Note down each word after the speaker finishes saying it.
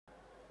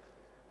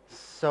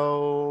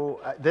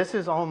So this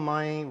is all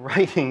my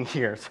writing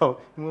here, so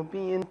it will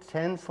be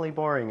intensely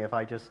boring if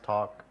I just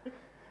talk.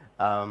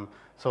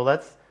 So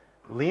let's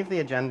leave the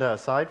agenda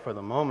aside for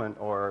the moment,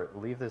 or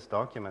leave this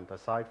document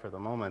aside for the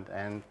moment,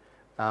 and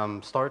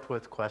start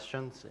with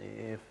questions.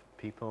 If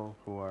people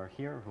who are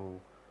here who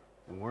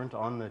weren't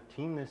on the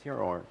team this year,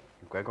 or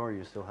Gregor,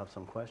 you still have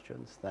some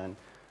questions, then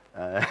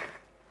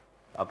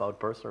about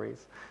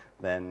bursaries,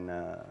 then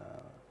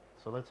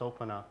so let's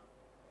open up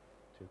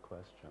to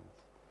questions.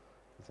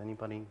 Is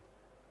anybody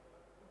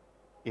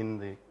in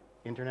the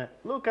internet?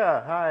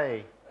 Luca,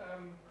 hi.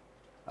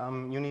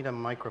 You need a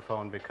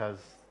microphone because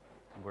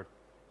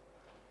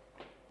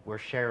we're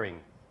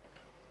sharing.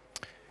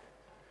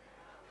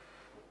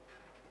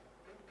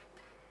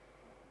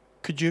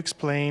 Could you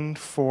explain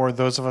for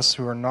those of us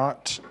who are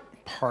not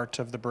part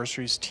of the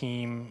bursaries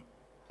team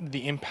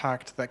the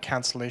impact that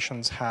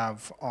cancellations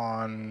have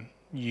on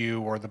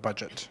you or the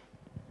budget?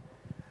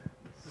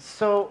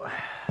 So,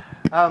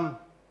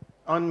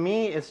 on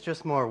me, it's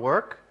just more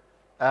work.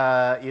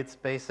 It's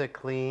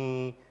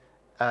basically,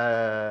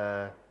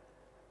 so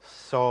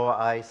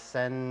I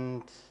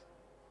send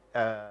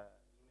using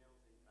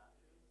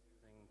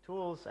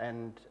tools,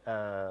 and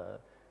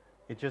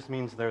it just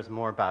means there's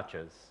more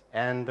batches.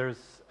 And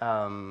there's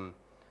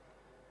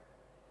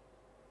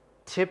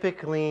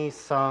typically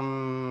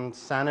some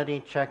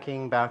sanity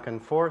checking back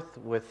and forth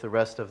with the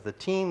rest of the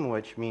team,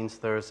 which means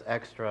there's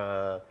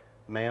extra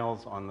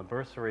mails on the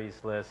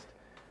bursaries list,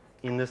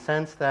 in the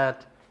sense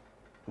that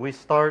we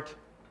start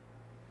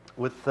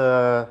with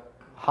the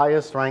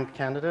highest ranked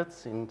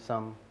candidates in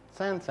some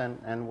sense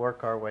and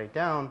work our way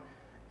down.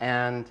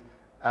 And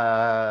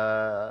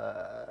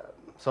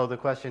so the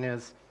question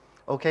is,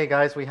 okay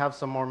guys, we have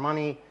some more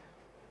money.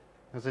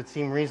 Does it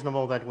seem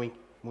reasonable that we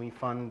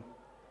fund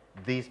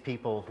these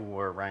people who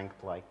were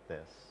ranked like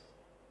this?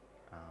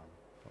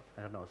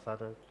 I don't know, is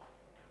that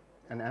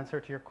an answer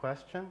to your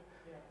question?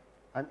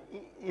 Yeah.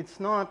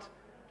 It's not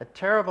a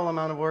terrible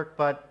amount of work,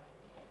 but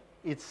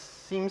it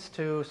seems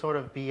to sort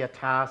of be a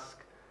task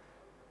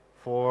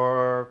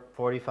for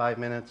 45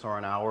 minutes or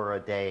an hour a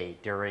day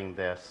during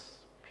this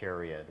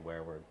period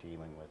where we're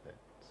dealing with it.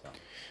 So.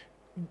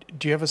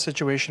 Do you have a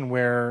situation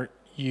where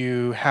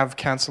you have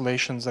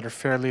cancellations that are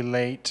fairly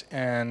late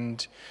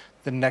and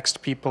the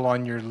next people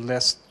on your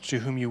list to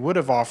whom you would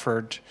have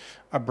offered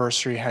a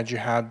bursary had you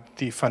had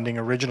the funding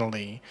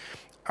originally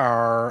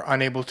are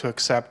unable to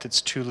accept, it's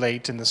too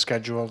late in the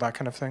schedule, that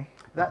kind of thing?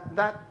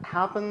 That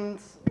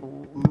happens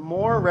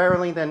more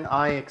rarely than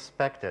I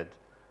expected,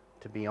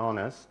 to be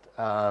honest.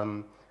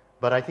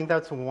 But I think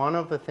that's one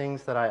of the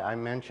things that I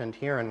mentioned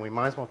here, and we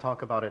might as well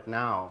talk about it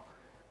now,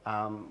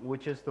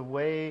 which is the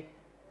way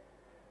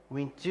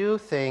we do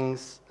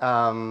things,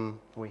 the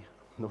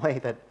way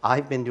that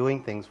I've been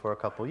doing things for a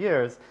couple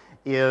years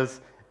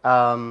is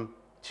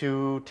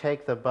to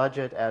take the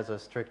budget as a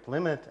strict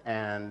limit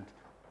and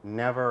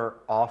never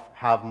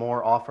have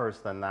more offers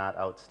than that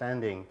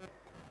outstanding.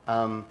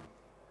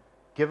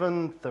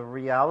 Given the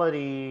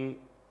reality,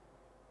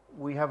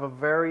 we have a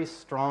very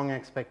strong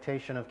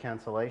expectation of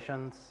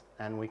cancellations,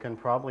 and we can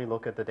probably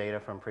look at the data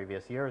from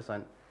previous years,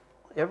 and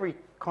every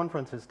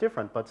conference is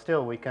different, but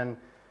still we can,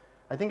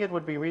 I think it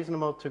would be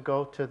reasonable to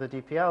go to the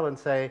DPL and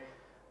say,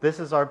 this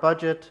is our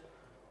budget,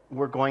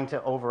 we're going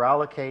to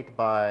over-allocate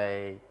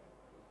by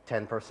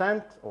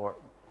 10%, or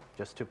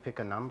just to pick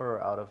a number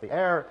out of the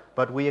air,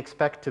 but we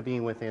expect to be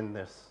within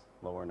this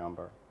lower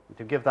number.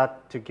 To give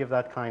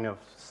that kind of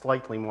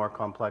slightly more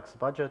complex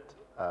budget.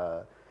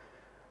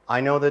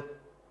 I know that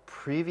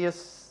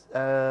previous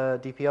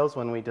DPLs,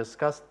 when we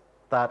discussed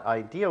that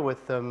idea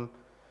with them,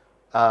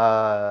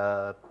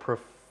 so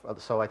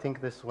I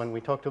think this, when we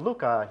talked to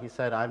Luca, he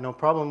said, I have no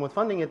problem with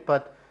funding it,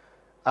 but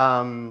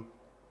come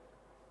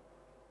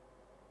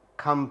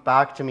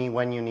back to me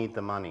when you need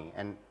the money.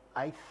 And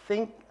I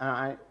think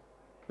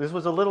this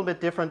was a little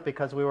bit different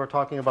because we were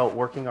talking about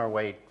working our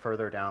way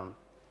further down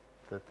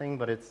the thing,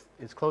 but it's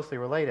closely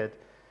related.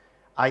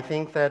 I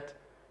think that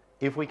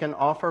if we can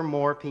offer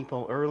more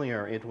people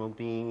earlier, it will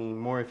be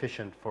more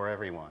efficient for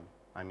everyone.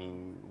 I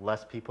mean,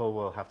 less people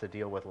will have to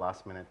deal with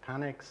last-minute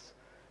panics.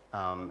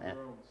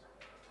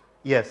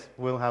 Yes,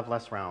 we'll have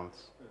less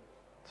rounds.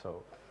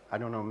 So I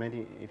don't know,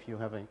 maybe if you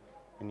have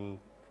any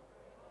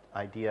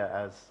idea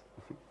as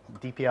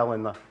DPL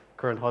in the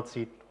current hot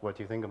seat, what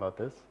do you think about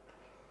this?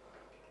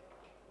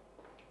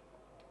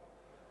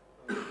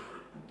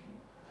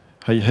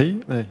 Hey.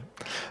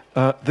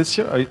 This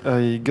year,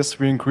 I guess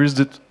we increased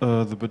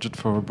the budget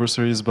for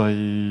bursaries by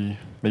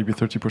maybe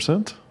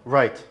 30%.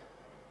 Right,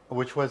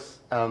 which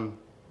was,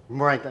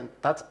 right, and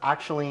that's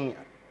actually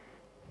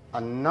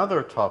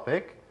another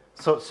topic.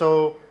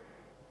 So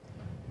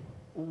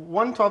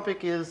one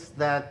topic is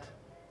that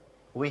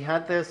we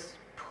had this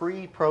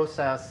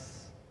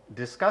pre-process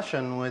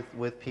discussion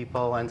with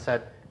people and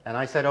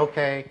I said,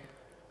 okay,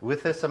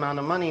 with this amount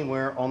of money,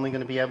 we're only going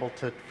to be able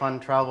to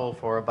fund travel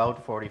for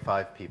about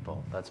 45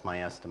 people. That's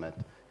my estimate.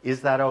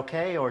 Is that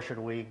okay, or should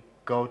we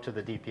go to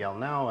the DPL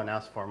now and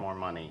ask for more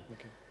money?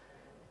 Okay.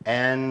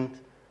 And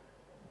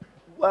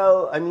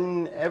Well, I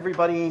mean,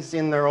 everybody's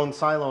in their own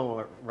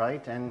silo,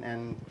 right?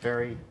 And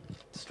very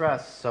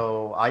stressed.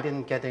 So I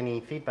didn't get any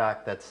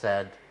feedback that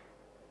said,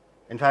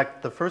 in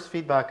fact, the first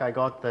feedback I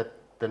got that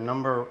the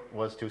number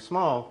was too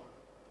small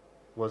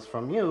was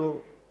from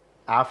you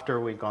after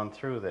we'd gone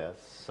through this.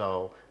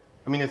 So,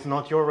 I mean, it's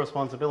not your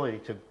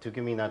responsibility to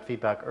give me that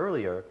feedback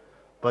earlier,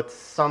 but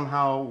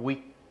somehow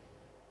we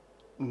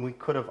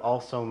could have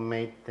also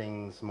made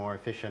things more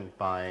efficient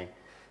by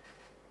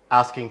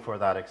asking for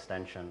that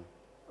extension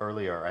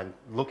earlier and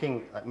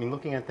looking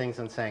at things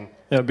and saying,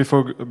 Yeah,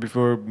 before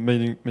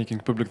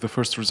making public the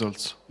first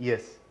results.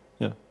 yes.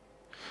 Yeah.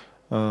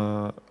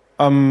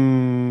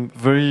 I'm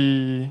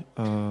very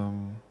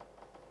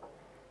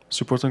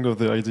supporting of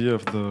the idea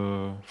of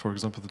for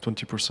example, the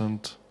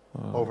 20%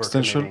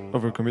 extension,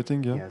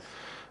 overcommitting, yeah. Yes.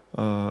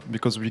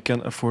 Because we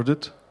can afford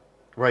it.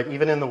 Right,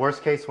 even in the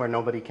worst case where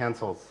nobody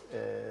cancels.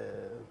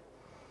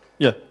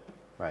 Yeah.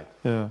 Right.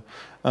 Yeah.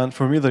 And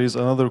for me, there is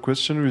another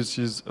question, which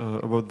is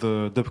about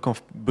the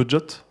Debconf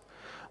budget.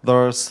 There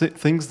are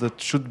things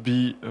that should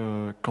be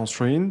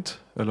constrained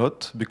a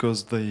lot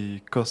because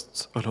they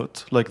cost a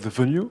lot, like the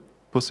venue,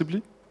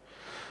 possibly,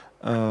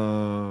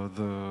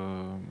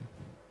 the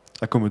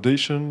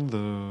accommodation,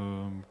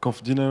 the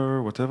conf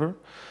dinner, whatever.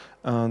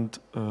 And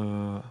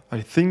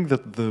I think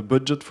that the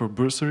budget for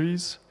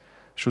bursaries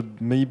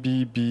should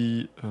maybe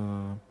be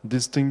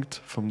distinct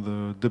from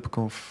the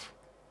Debconf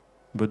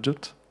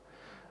budget,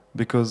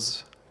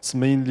 because it's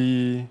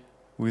mainly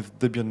with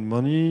Debian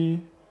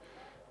money,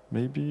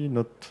 maybe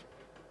not.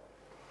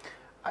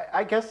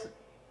 I guess,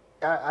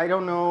 I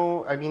don't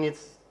know, I mean,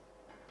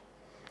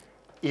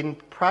 in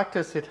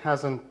practice it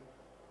hasn't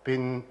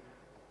been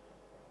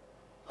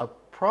a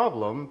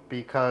problem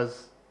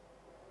because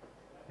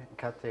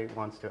Kate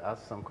wants to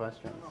ask some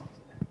questions.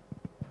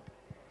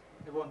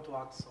 I want to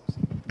add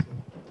something,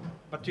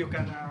 but you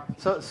can.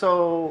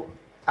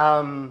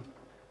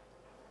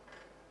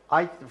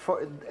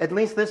 At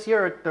least this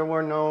year there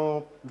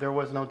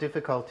was no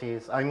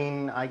difficulties. I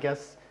mean, I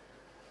guess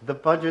the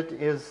budget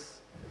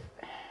is,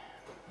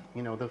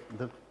 you know, the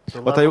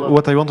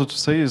what I wanted to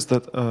say is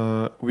that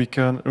we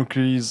can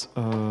increase.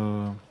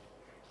 No,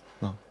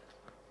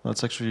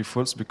 that's actually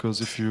false,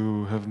 because if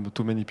you have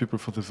too many people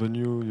for the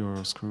venue,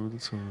 you're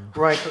screwed. So.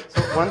 Right.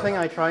 So one thing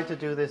I tried to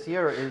do this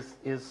year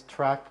is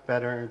track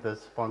better the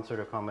sponsored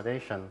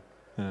accommodation,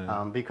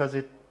 because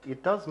it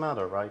does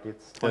matter, right?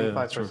 It's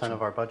 25%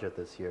 of our budget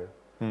this year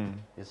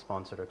is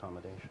sponsored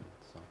accommodation.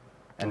 So,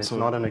 and it's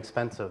not an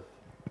expensive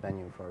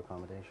venue for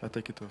accommodation. I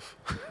take it off.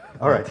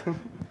 All right.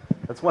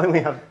 That's why we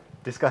have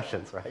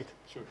discussions, right?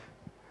 Sure.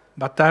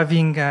 But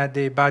having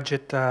the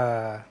budget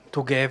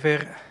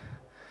together,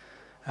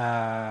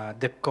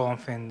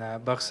 Debconf and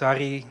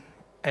Bursary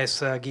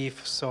has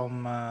give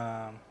some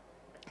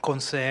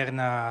concern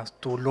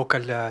to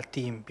local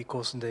team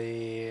because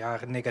they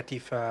are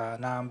negative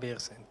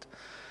numbers, and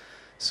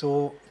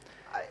so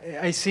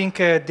I think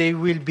they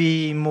will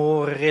be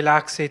more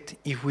relaxed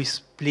if we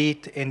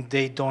split and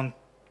they don't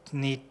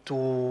need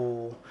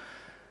to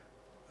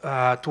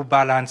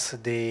balance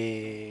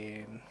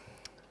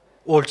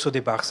also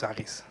the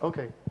bursaries.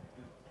 Okay.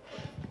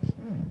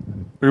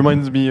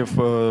 Reminds me of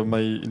my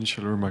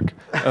initial remark.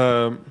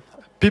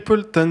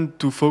 People tend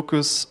to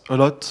focus a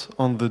lot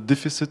on the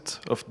deficit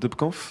of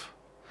Debconf,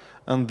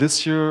 and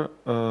this year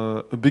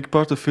a big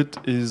part of it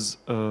is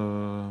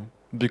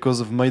because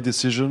of my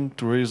decision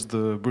to raise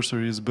the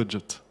bursaries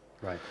budget.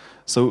 Right.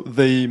 So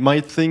they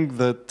might think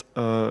that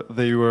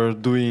they were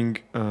doing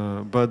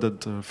bad at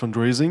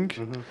fundraising,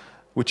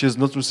 which is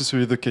not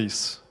necessarily the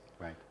case.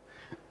 Right.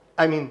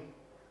 I mean,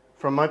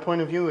 from my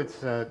point of view,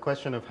 it's a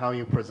question of how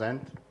you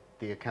present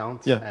the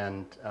accounts. Yeah.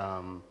 And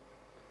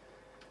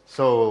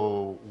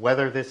so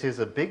whether this is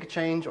a big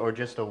change or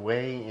just a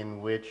way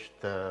in which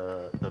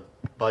the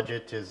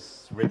budget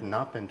is written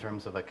up in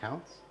terms of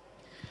accounts?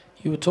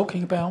 You were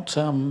talking about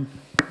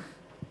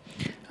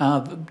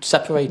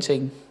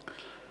separating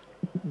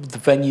the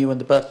venue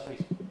and the bursary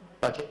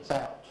budgets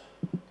out,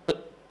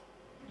 but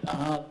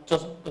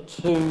doesn't the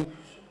two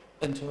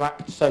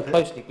interact so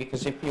closely?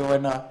 Because if you're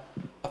in a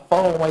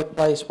faraway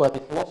place where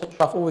there's lots of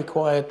travel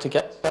required to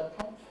get to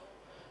Debconf,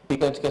 you're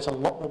going to get a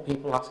lot more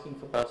people asking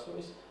for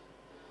bursaries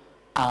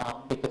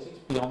because it's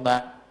beyond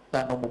their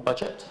normal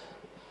budget.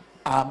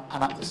 And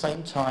at the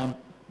same time,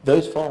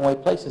 those faraway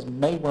places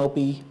may well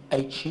be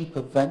a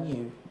cheaper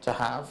venue to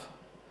have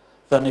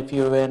than if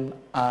you're in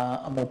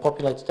a more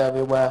populated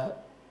area where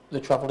the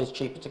travel is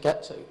cheaper to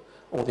get to,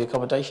 or the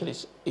accommodation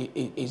is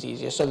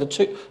easier. So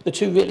the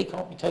two really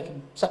can't be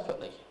taken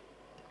separately.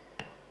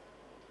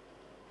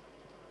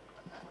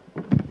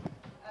 So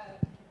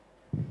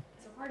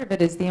part of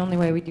it is the only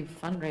way we do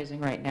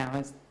fundraising right now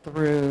is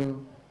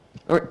through,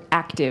 or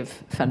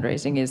active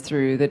fundraising is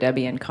through the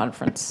Debian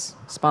conference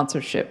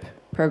sponsorship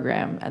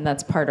program, and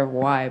that's part of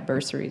why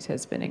bursaries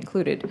has been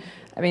included.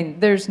 I mean,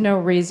 there's no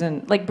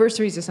reason, like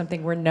bursaries is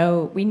something we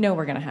know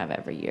we're going to have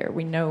every year.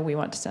 We know we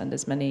want to send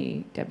as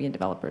many Debian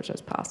developers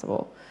as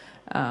possible,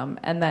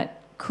 and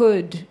that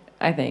could,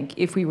 I think,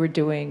 if we were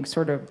doing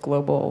sort of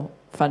global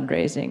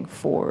fundraising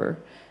for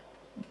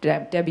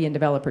Debian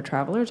developer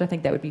travelers, I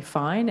think that would be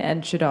fine,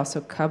 and should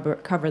also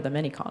cover the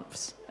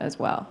mini-confs as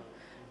well,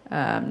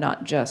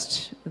 not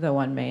just the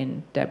one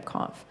main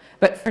Debconf.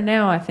 But for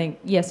now, I think,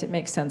 yes, it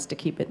makes sense to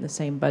keep it in the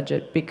same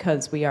budget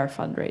because we are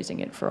fundraising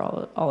it for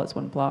all as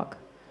one block.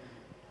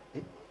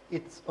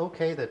 It's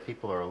okay that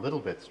people are a little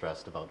bit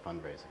stressed about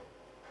fundraising.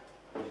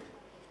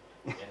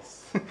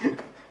 Yes.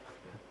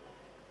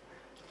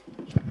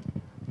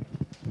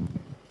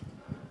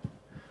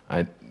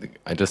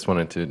 I just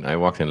wanted to, I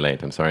walked in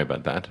late, I'm sorry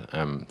about that,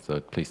 so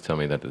please tell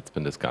me that it's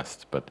been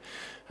discussed. But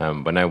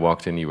when I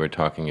walked in, you were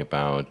talking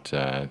about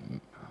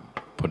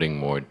putting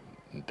more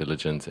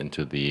diligence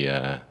into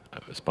the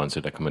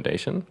sponsored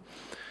accommodation,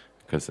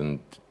 because in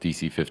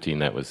DC 15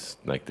 that was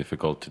like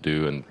difficult to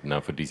do, and now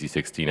for DC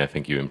 16 I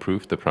think you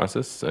improved the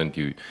process and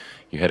you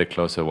had a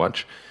closer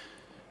watch.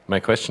 My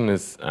question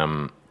is,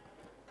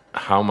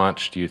 how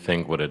much do you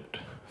think would it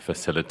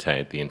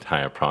facilitate the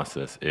entire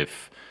process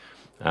if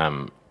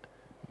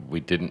we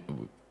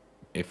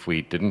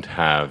didn't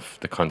have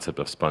the concept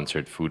of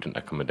sponsored food and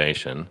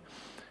accommodation,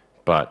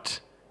 but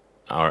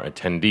our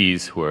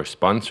attendees who are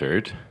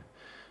sponsored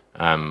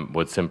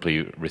would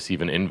simply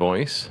receive an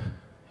invoice?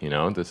 You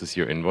know, this is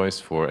your invoice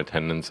for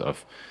attendance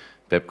of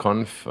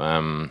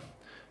Debconf.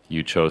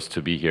 You chose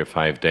to be here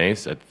 5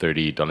 days at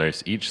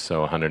 $30 each,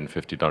 so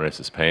 $150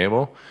 is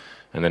payable,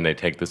 and then they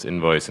take this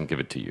invoice and give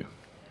it to you.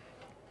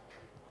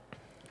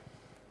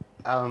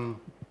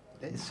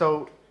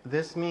 So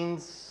this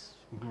means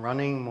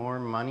running more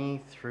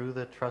money through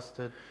the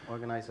trusted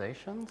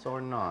organizations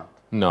or not?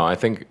 No, I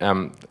think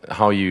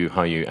how you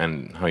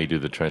do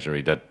the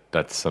treasury,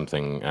 that's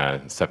something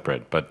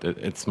separate. But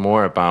it's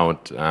more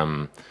about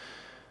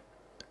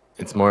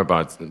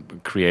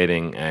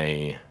creating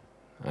a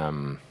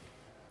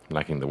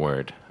lacking the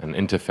word, an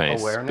interface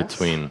Awareness?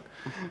 between.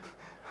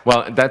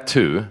 Well, that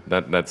too.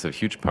 That's a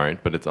huge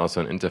part, but it's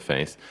also an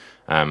interface.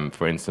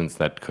 For instance,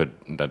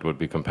 that would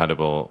be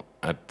compatible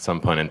at some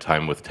point in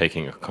time with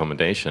taking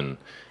accommodation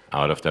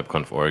out of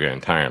Debconf Orga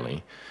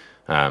entirely,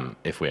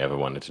 if we ever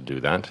wanted to do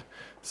that,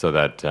 so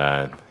that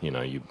you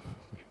know, you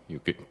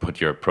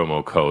put your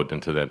promo code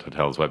into that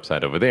hotel's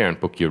website over there and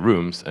book your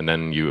rooms, and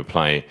then you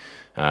apply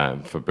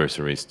for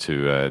bursaries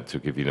to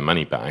give you the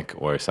money back,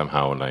 or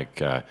somehow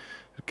like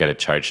get it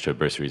charged to a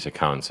bursaries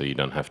account, so you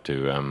don't have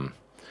to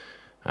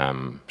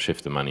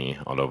shift the money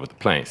all over the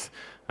place.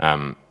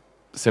 I'm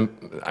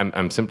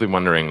simply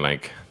wondering,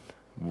 like,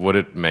 would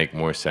it make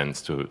more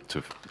sense to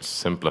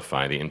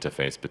simplify the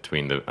interface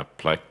between the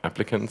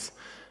applicants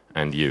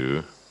and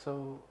you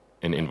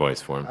in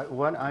invoice form?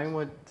 What I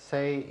would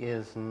say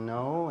is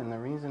no, and the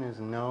reason is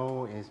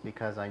no is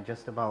because I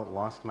just about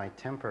lost my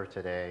temper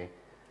today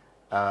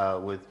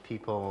with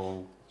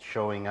people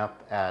showing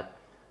up at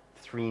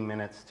 3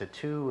 minutes to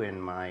 2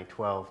 in my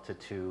 12 to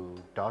 2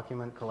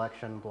 document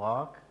collection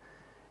block,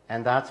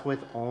 and that's with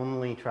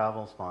only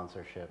travel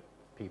sponsorship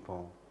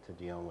people to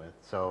deal with.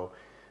 So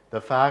the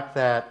fact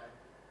that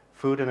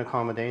food and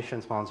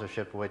accommodation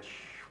sponsorship, which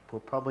will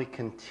probably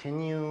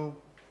continue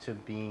to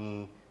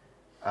be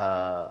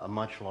a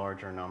much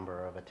larger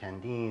number of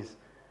attendees,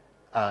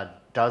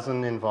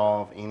 doesn't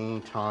involve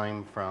any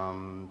time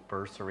from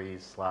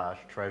bursaries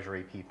 /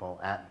 treasury people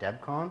at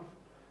Debconf,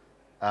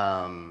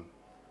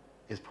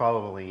 is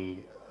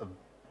probably a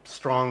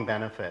strong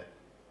benefit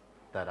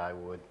that I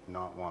would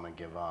not want to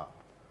give up.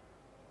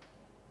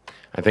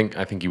 I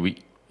think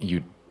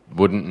you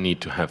wouldn't need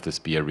to have this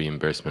be a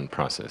reimbursement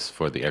process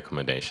for the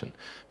accommodation,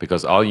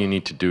 because all you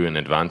need to do in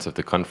advance of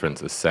the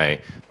conference is say,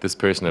 this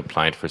person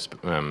applied for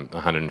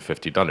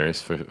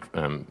 $150 for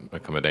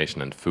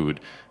accommodation and food,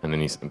 and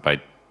then by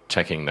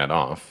checking that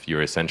off,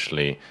 you're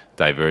essentially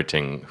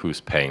diverting who's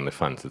paying the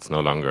funds. It's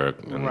no longer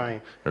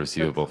a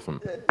receivable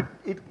from...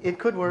 It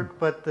could work,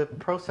 but the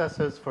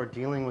processes for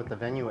dealing with the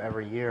venue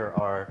every year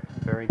are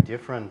very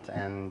different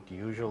and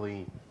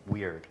usually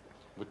weird.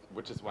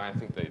 Which is why I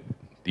think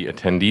the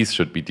attendees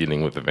should be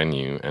dealing with the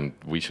venue, and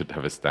we should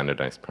have a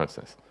standardized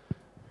process.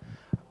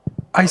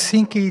 I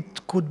think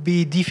it could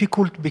be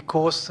difficult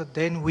because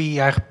then we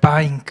are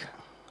buying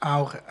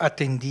our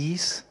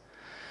attendees,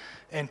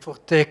 and for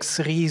tax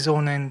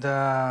reason and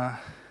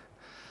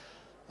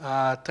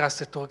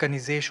trusted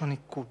organization,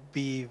 it could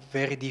be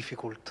very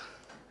difficult.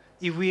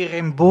 If we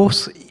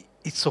reimburse,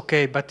 it's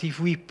okay, but if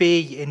we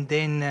pay and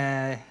then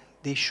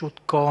they should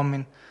come,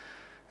 and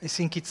I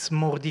think it's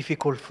more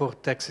difficult for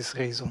taxes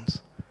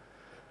reasons.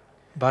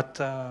 But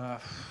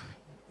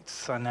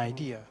it's an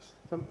idea.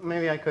 So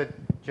maybe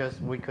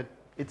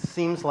it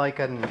seems like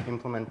an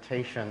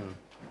implementation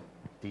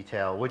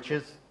detail, which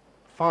is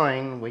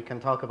fine, we can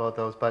talk about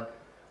those, but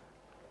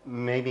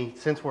maybe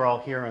since we're all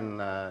here and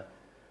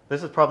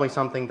this is probably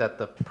something that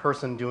the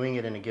person doing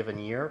it in a given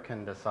year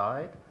can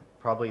decide.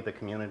 Probably the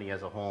community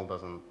as a whole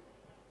doesn't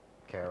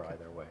care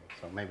either way.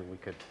 So maybe we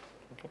could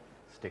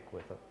stick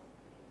with it.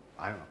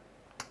 I don't know.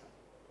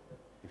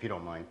 If you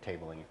don't mind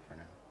tabling it for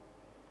now.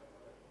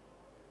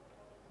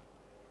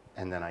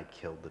 And then I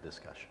killed the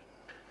discussion.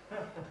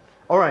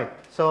 All right,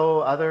 so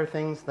other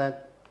things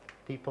that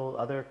people,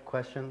 other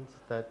questions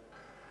that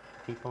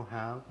people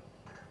have?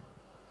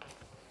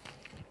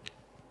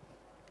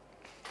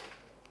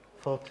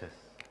 Fotis.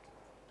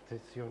 Is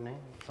this your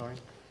name? Sorry.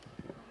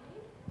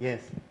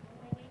 Yes.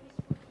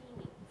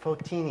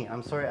 Fotini.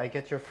 I'm sorry, I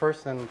get your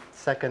first and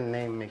second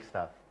name mixed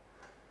up.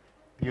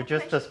 You're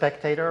just a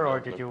spectator, or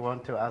did you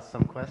want to ask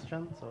some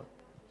questions? Or?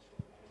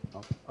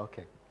 Oh,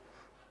 okay.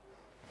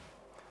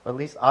 At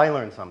least I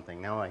learned something.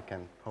 Now I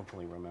can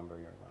hopefully remember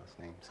your last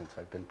name, since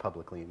I've been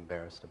publicly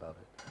embarrassed about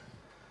it.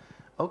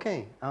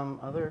 Okay,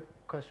 other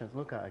questions?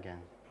 Luca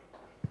again.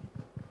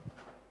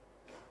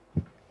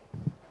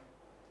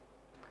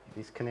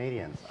 These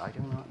Canadians, I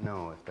do not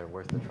know if they're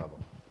worth the trouble.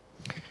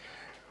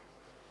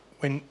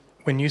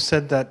 When you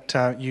said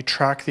that you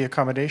track the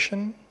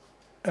accommodation,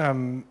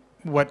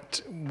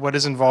 what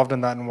is involved in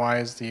that, and why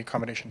is the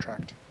accommodation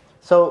tracked?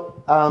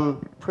 So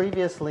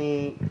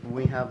previously,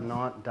 we have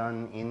not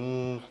done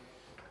any.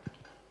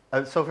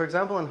 So for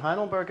example, in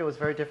Heidelberg, it was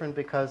very different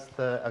because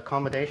the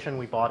accommodation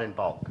we bought in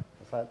bulk.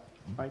 Is that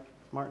right,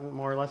 Martin?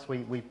 More or less,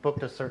 we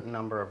booked a certain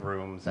number of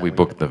rooms. And we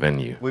booked the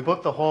venue. We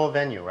booked the whole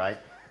venue, right?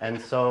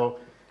 And so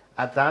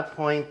at that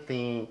point,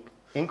 the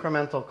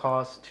incremental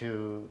cost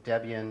to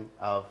Debian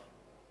of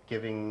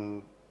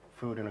giving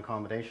food and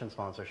accommodation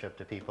sponsorship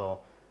to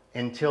people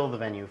until the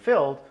venue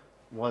filled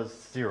was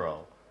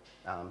zero.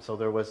 So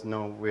there was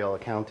no real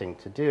accounting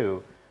to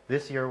do.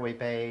 This year we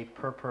pay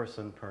per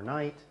person per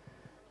night.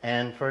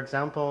 And for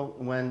example,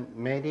 when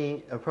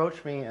Mehdi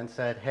approached me and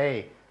said,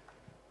 hey,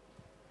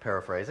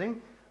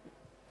 paraphrasing,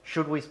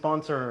 should we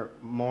sponsor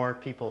more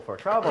people for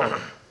travel?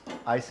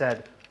 I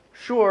said,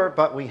 sure,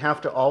 but we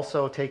have to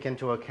also take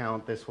into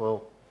account this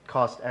will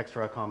cost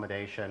extra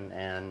accommodation,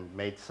 and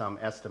made some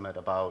estimate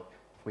about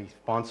if we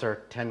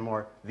sponsor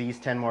these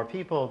 10 more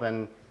people,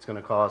 then it's going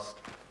to cost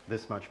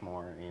this much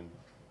more in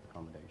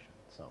accommodation.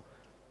 So,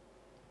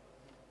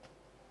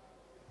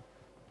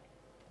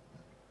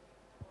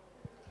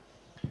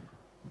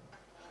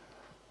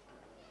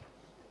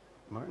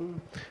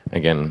 Martin?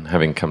 Again,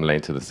 having come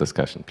late to this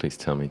discussion, please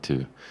tell me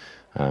to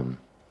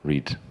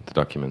read the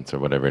documents or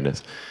whatever it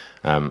is.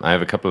 I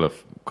have a couple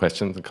of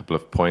questions, a couple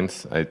of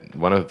points.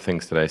 One of the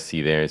things that I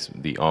see there is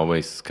the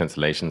always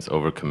cancellations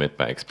overcommit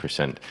by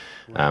X%.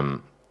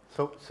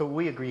 So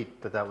we agreed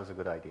that that was a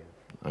good idea.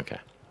 Okay,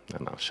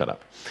 then I'll shut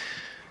up.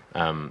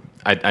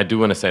 I do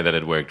want to say that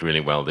it worked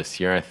really well this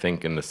year, I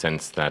think, in the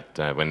sense that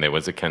when there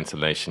was a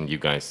cancellation,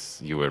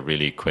 you were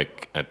really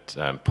quick at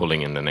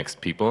pulling in the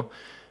next people.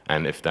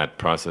 And if that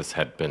process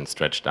had been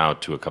stretched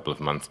out to a couple of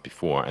months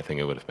before, I think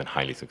it would have been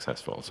highly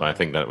successful. So I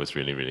think that was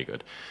really, really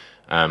good.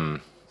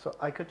 So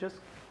I could just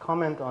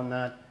comment on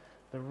that.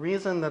 The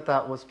reason that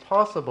that was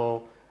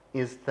possible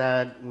is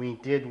that we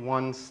did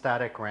one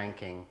static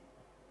ranking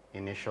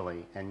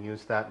initially and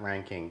used that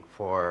ranking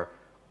for,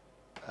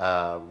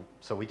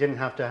 so we didn't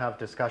have to have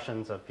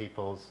discussions of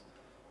people's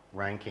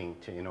ranking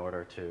in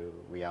order to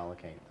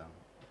reallocate them.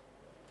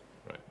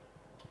 Right.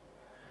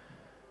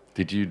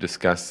 Did you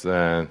discuss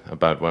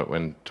about what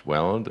went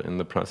well in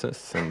the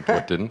process and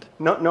what didn't?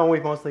 No,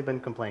 we've mostly been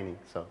complaining,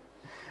 so.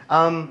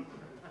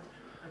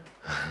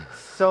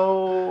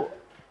 So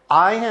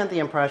I had the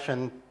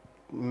impression,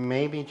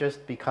 maybe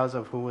just because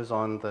of who was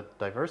on the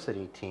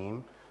diversity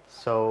team,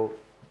 so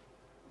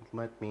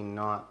let me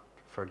not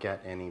forget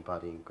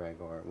anybody,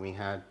 Gregor. We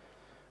had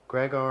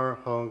Gregor,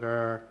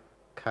 Holger,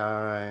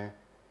 Kai,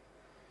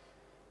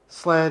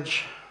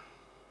 Sledge,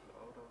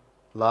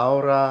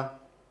 Laura,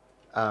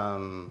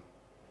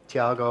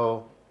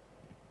 Tiago,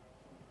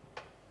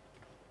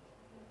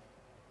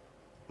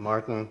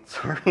 Martin.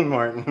 Sorry,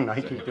 Martin, I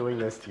keep doing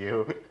this to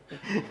you.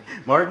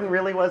 Martin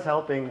really was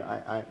helping.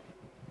 I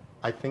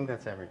think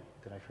that's everything.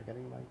 Did I forget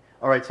anybody?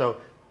 All right, so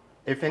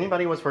if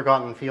anybody was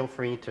forgotten, feel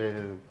free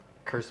to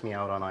curse me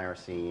out on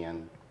IRC,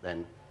 and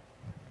then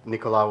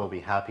Nicolas will be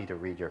happy to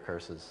read your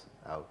curses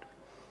out.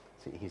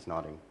 See, he's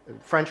nodding.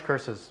 French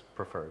curses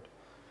preferred.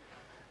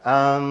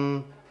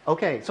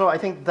 Okay, so I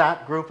think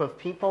that group of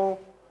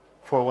people,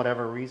 for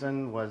whatever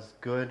reason, was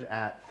good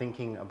at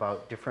thinking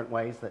about different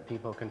ways that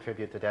people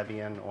contribute to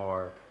Debian,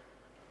 or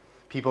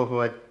people who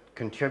had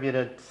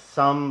contributed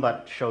some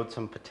but showed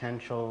some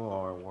potential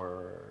or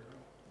were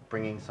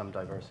bringing some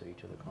diversity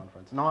to the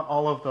conference. Not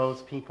all of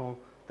those people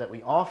that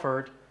we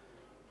offered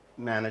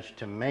managed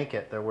to make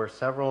it. There were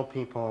several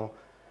people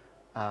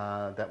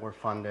that were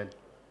funded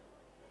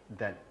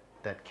that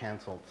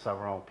canceled,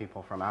 several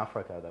people from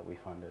Africa that we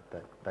funded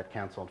that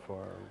canceled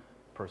for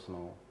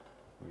personal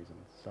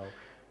reasons. So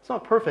it's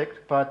not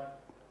perfect,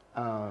 but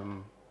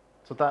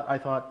so that I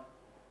thought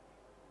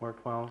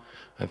worked well.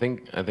 I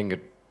think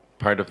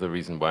part of the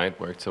reason why it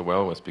worked so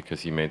well was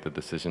because you made the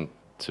decision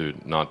to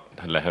not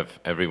have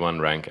everyone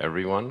rank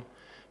everyone,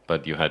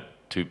 but you had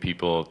two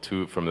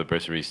from the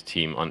Bursaries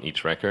team on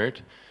each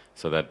record,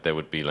 so that there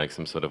would be like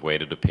some sort of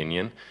weighted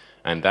opinion.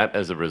 And that,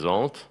 as a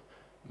result,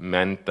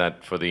 meant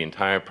that for the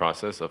entire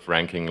process of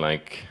ranking,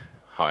 like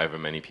however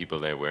many people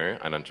there were,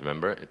 I don't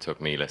remember, it took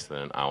me less than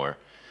an hour.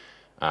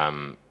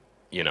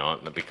 you know,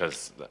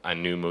 because I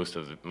knew most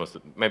of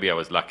maybe I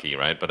was lucky,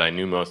 right? But I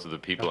knew most of the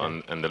people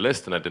on the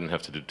list, and I didn't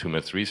have to do too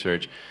much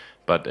research.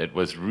 But it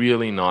was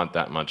really not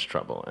that much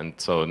trouble. And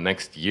so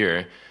next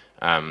year,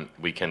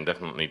 we can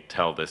definitely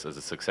tell this as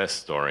a success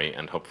story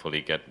and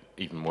hopefully get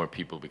even more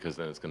people, because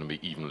then it's going to be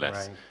even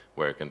less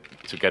work, and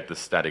to get the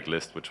static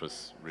list, which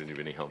was really,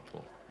 really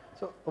helpful.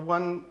 So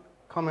one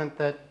comment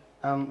that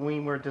we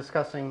were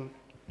discussing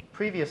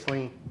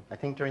previously, I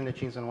think during the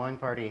cheese and wine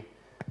party,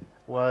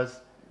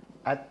 was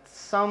at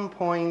some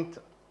point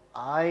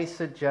I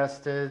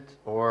suggested,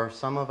 or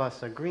some of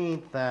us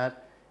agreed,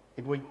 that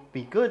it would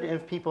be good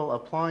if people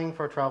applying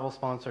for travel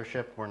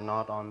sponsorship were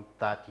not on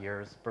that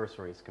year's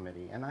bursaries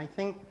committee. And I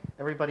think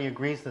everybody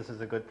agrees this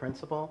is a good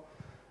principle.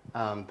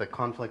 The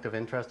conflict of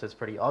interest is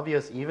pretty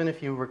obvious. Even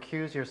if you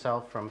recuse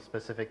yourself from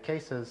specific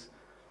cases,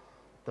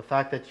 the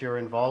fact that you're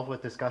involved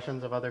with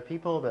discussions of other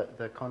people,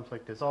 the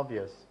conflict is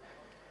obvious.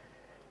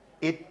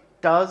 It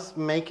does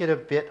make it a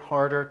bit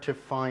harder to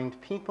find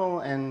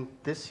people, and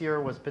this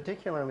year was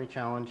particularly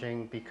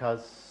challenging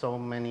because so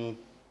many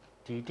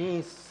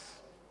DDs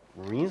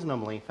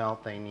reasonably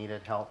felt they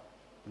needed help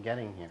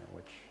getting here,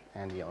 which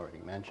Andy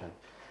already mentioned.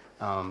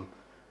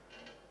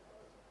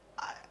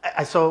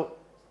 So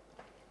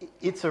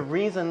it's a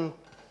reason,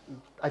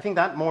 I think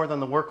that more than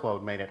the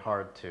workload made it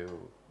hard to,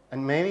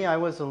 and maybe I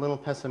was a little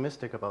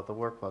pessimistic about the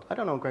workload. I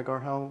don't know, Gregor,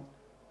 how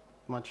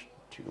much,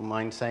 do you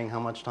mind saying how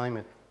much time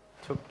it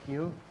took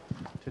you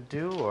to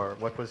do, or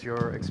what was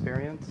your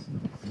experience?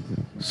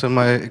 So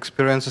my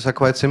experiences are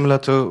quite similar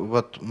to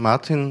what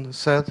Martin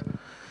said,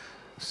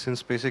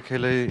 since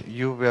basically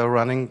you were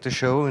running the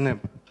show in a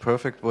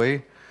perfect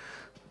way.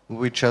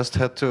 We just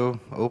had to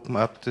open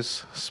up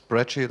this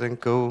spreadsheet and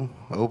go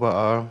over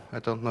our, I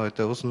don't know, a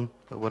dozen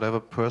or whatever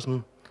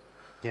person.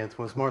 Yeah, it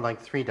was more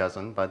like 3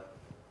 dozen, but...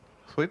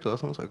 3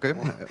 dozens, okay.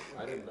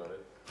 I didn't know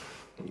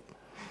it.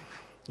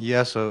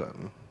 Yeah, so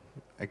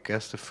I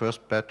guess the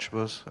first batch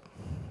was,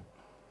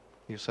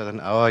 you said an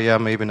hour, yeah,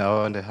 maybe an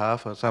hour and a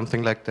half or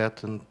something like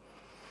that, and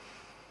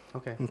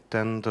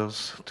then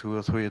those 2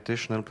 or 3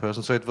 additional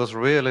persons. So it was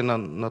really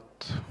not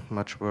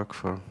much work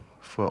for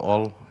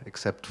all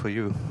except for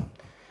you.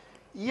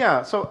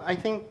 Yeah, so I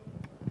think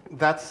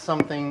that's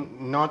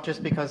something, not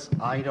just because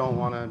I don't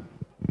want to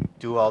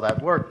do all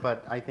that work,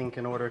 but I think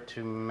in order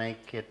to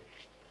make it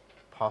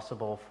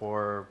possible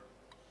for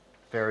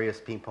various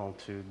people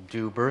to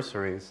do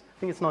bursaries, I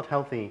think it's not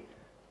healthy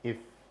if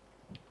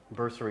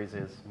bursaries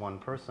is one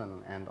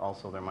person, and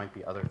also there might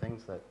be other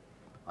things that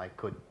I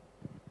could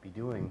be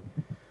doing.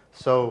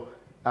 So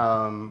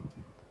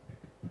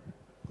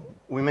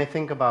we may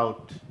think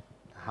about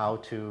how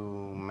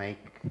to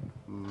make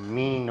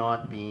me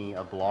not be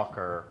a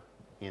blocker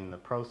in the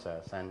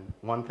process. And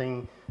one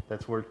thing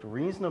that's worked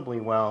reasonably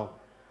well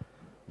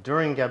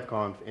during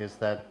Debconf is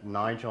that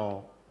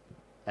Nigel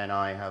and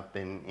I have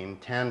been in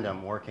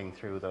tandem working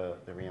through the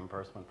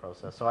reimbursement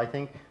process. So I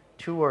think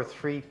 2 or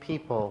 3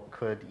 people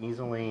could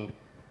easily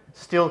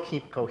still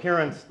keep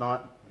coherence,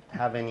 not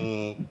have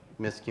any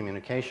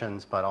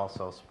miscommunications, but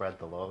also spread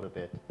the load a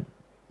bit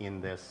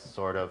in this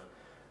sort of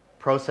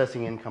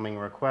processing incoming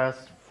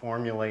requests,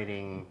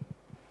 formulating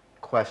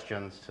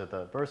questions to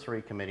the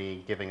bursary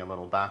committee, giving a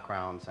little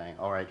background, saying,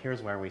 all right,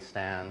 here's where we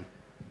stand,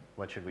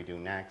 what should we do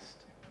next?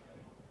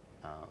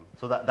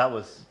 So that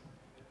was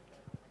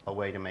a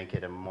way to make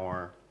it a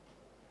more...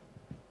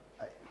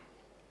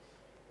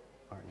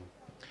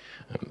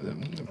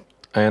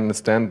 I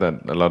understand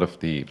that a lot of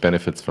the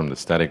benefits from the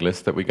static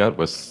list that we got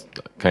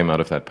came out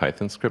of that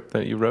Python script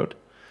that you wrote.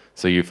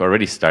 So you've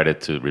already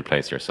started to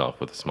replace yourself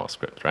with a small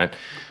script, right?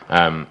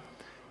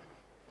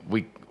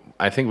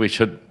 I think we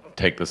should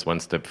take this one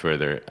step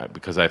further,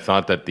 because I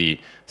thought that the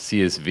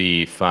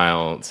CSV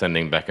file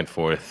sending back and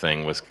forth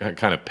thing was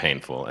kind of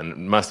painful, and it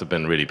must have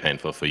been really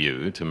painful for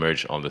you to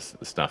merge all this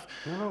stuff.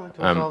 No, it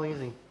was all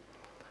easy.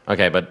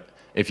 Okay, but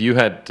if you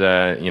had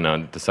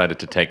decided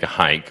to take a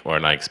hike or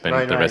like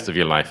spend the rest of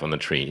your life on the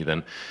tree,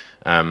 then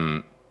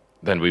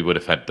we would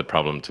have had the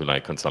problem to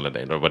like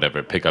consolidate or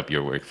whatever, pick up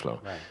your workflow.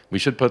 Right. We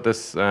should put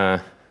this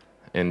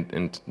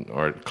in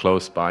or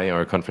close by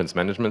our conference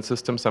management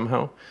system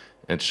somehow.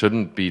 It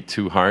shouldn't be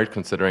too hard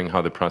considering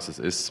how the process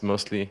is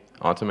mostly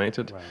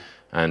automated. Right.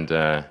 And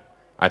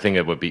I think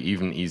it would be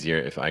even easier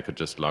if I could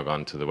just log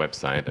on to the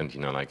website and,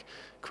 like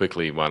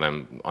quickly while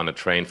I'm on a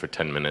train for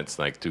 10 minutes,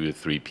 like 2 to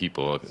 3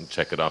 people and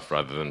check it off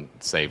rather than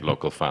save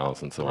local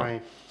files and so on.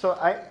 Right. So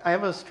I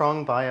have a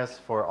strong bias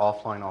for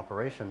offline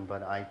operation,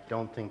 but I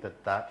don't think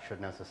that should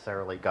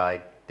necessarily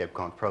guide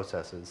Debconf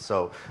processes.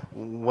 So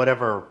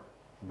whatever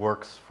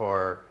works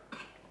for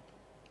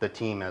the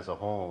team as a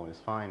whole is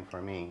fine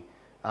for me.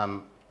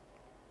 So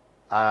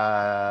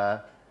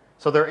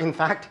in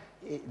fact,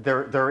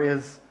 there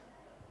is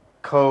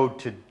code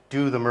to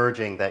do the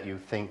merging that you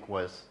think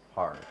was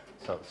hard.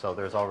 So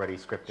there's already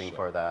scripting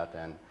for that.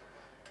 And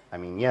I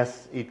mean,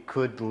 yes, it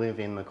could live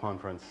in the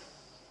conference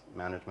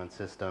management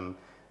system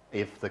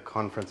if the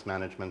conference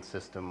management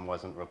system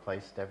wasn't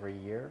replaced every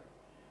year.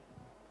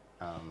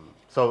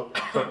 So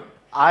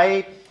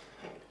I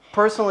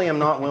personally am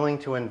not willing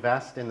to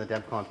invest in the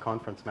Debconf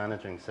conference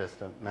management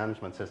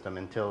system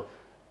until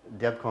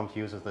Debconf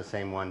uses the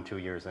same one 2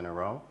 years in a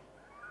row.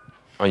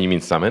 Oh, you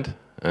mean Summit?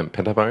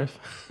 Pentabarf?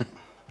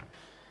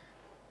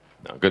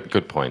 No,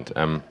 good point.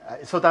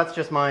 So that's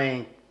just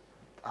I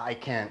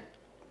can't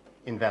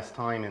invest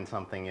time in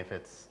something if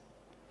it's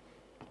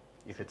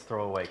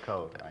throwaway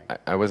code. Right?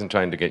 I wasn't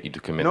trying to get you to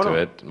commit to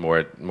it,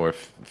 more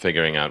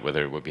figuring out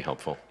whether it would be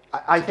helpful.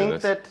 I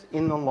think that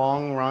in the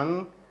long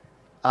run,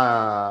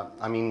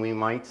 I mean, we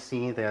might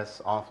see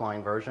this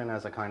offline version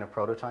as a kind of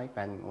prototype,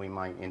 and we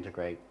might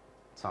integrate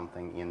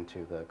something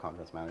into the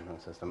conference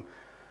management system.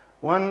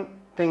 One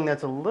thing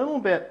that's a little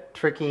bit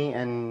tricky,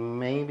 and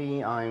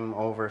maybe I'm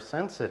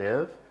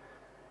oversensitive,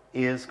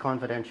 is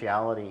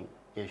confidentiality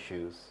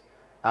issues.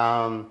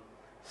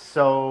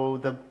 So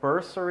the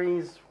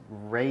bursaries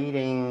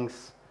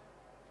ratings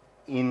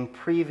in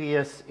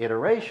previous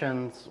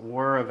iterations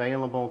were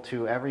available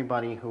to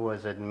everybody who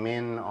was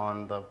admin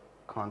on the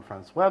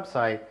conference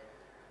website,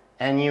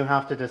 and you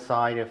have to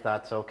decide if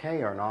that's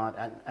okay or not.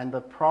 And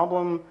the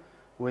problem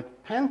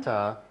with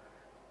Penta,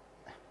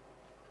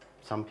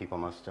 some people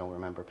must still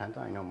remember Penta,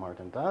 I know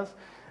Martin does,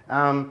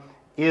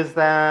 is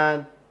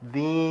that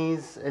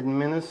these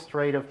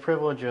administrative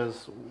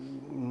privileges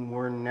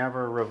were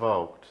never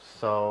revoked.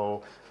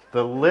 So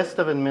the list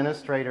of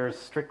administrators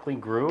strictly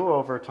grew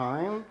over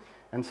time,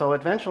 and so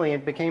eventually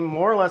it became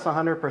more or less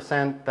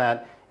 100%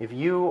 that if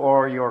you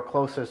or your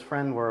closest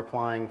friend were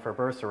applying for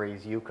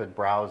bursaries, you could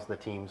browse the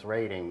team's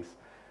ratings.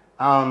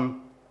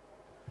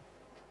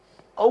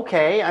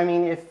 Okay, I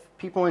mean, if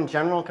people in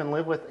general can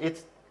live with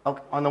it's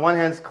on the one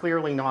hand, it's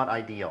clearly not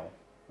ideal,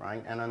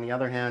 right? And on the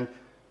other hand,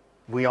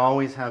 we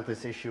always have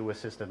this issue with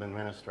system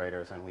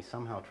administrators, and we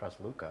somehow trust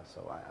Luca,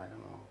 so I don't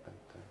know.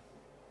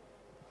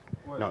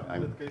 But, no,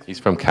 he's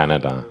from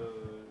Canada.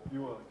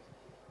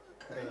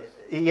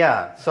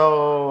 Yeah,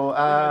 so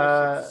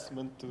it's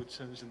meant to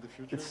change in the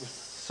future.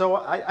 So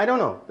I don't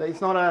know.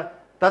 It's not a.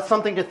 That's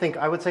something to think.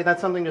 I would say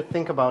that's something to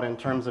think about in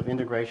terms of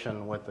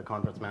integration with the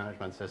conference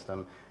management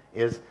system.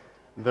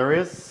 There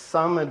is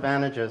some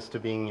advantages to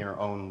being your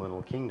own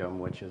little kingdom,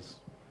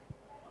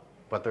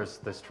 but there's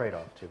this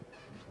trade-off too.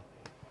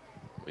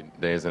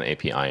 There's an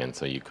API, and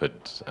so you could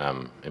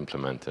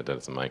implement it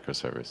as a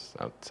microservice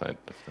outside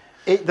of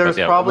the... There's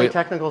probably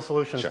technical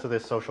solutions to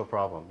this social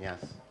problem,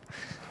 yes.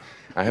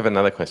 I have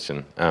another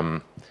question.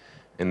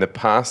 In the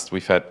past,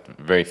 we've had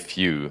very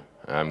few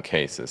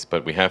cases,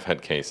 but we have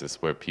had cases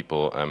where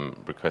people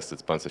requested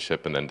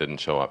sponsorship and then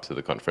didn't show up to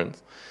the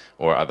conference,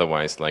 or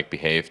otherwise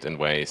behaved in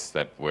ways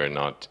that were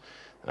not,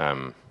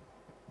 I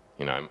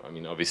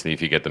mean, obviously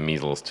if you get the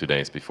measles 2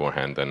 days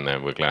beforehand, then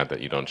we're glad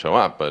that you don't show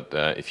up, but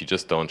if you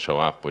just don't show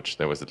up, which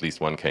there was at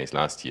least one case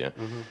last year,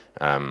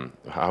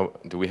 how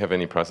do we have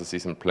any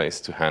processes in place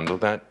to handle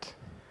that?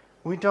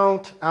 We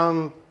don't.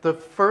 The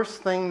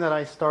first thing that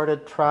I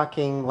started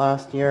tracking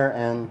last year,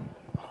 and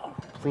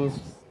please,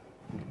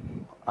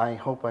 I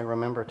hope I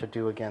remember to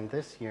do again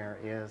this year,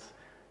 is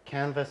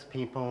canvass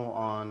people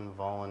on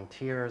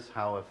volunteers,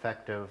 how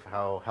effective,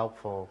 how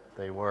helpful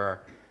they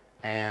were.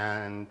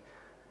 And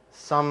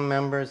some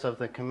members of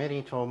the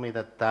committee told me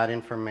that that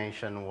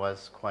information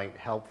was quite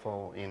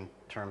helpful in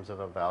terms of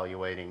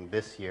evaluating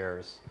this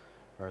year's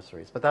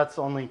bursaries. But that's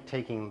only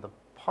taking the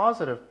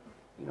positive,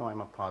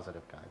 I'm a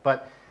positive guy.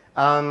 But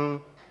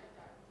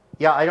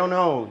yeah, I don't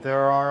know.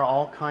 There are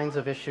all kinds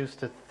of issues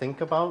to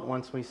think about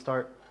once we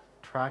start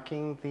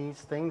tracking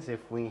these things.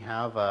 If we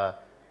have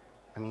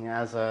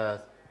as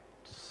a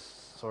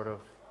sort of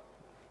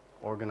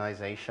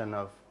organization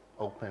of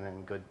open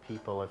and good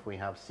people, if we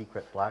have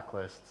secret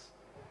blacklists,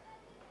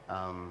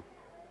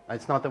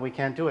 it's not that we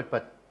can't do it,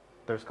 but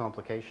there's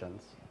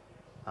complications.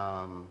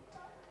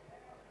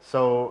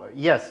 So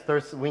yes,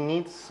 we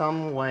need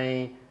some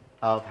way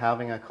of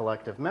having a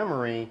collective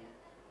memory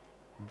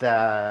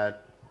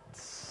that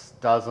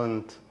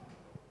doesn't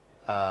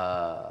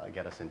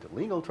get us into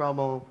legal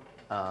trouble.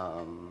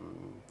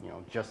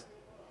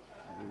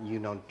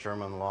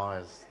 German law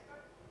is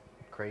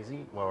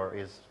crazy, or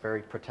is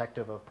very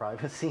protective of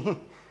privacy.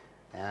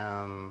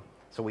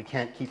 So we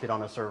can't keep it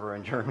on a server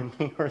in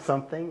Germany or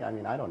something. I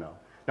mean, I don't know.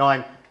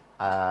 No,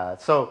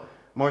 so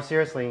more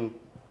seriously,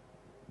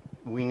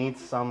 we need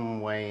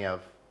some way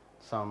of,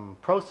 some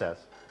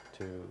process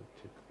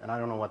and I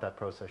don't know what that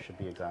process should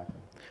be exactly.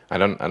 I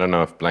don't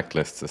know if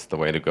blacklists is the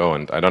way to go,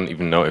 and I don't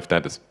even know if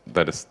that is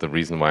the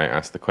reason why I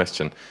asked the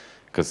question.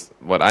 Because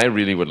what I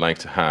really would like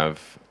to have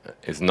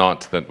is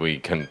not that we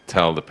can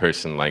tell the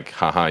person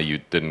haha, you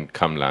didn't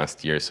come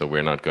last year, so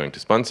we're not going to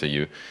sponsor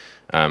you.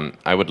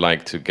 I would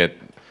like to get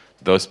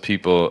those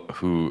people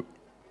who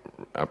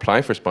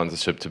apply for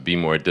sponsorship to be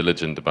more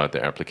diligent about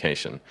their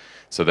application,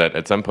 so that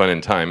at some point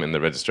in time in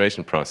the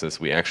registration process,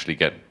 we actually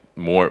get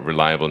more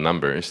reliable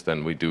numbers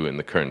than we do in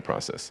the current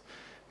process.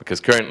 Because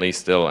currently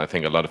still, I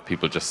think a lot of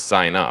people just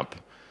sign up,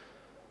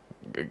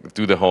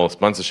 do the whole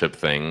sponsorship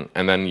thing,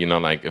 and then,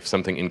 if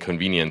something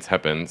inconvenience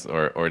happens,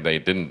 or they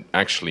didn't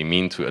actually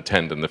mean to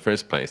attend in the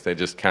first place, they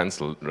just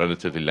cancel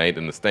relatively late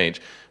in the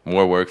stage.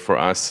 More work for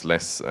us,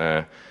 less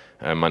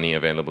money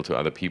available to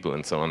other people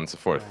and so on and so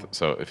forth.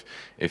 So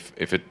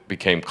if it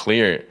became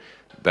clear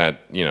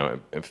that, you know,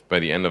 if by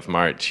the end of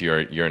March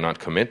you're not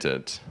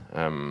committed,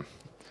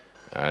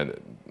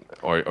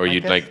 or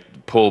you'd like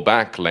pull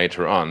back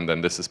later on,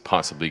 then this is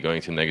possibly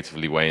going to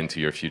negatively weigh into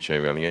your future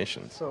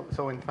evaluations.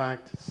 So in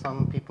fact,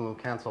 some people who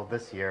canceled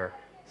this year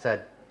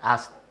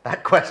asked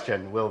that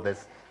question, will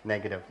this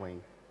negatively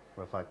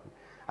reflect?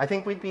 I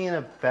think we'd be in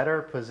a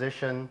better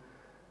position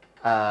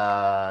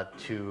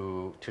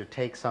to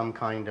take some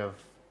kind of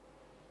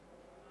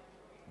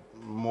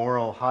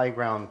moral high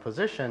ground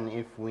position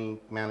if we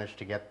manage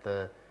to get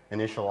the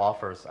initial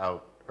offers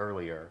out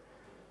earlier.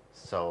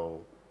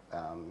 So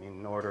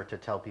in order to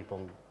tell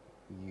people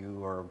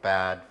you are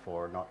bad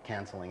for not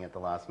canceling at the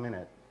last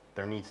minute,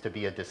 there needs to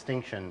be a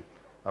distinction,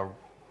 a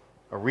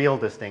real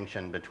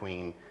distinction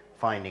between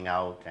finding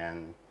out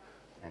and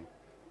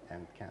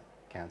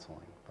canceling.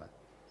 But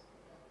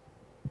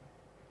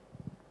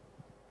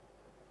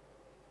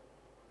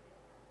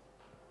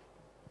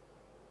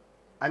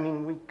I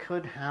mean, we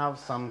could have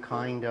some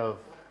kind of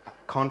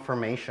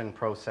confirmation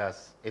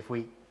process if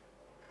we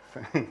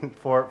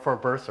for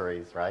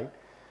bursaries, right?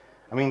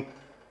 I mean,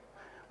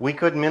 we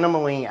could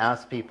minimally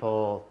ask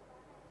people,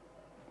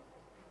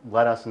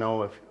 let us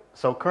know if,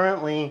 so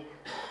currently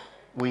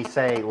we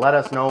say, let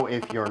us know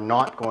if you're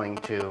not going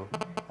to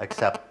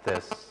accept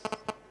this.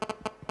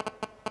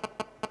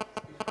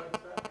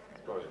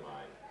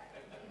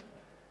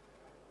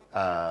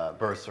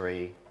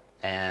 Bursary,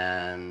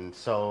 and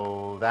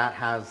so that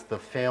has the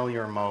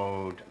failure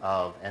mode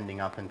of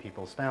ending up in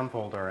people's spam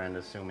folder and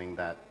assuming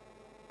that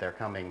they're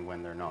coming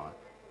when they're not.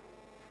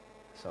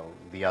 So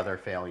the other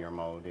failure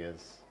mode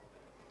is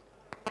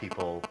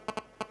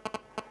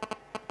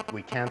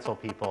we cancel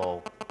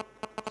people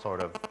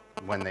sort of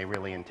when they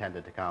really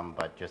intended to come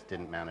but just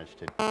didn't manage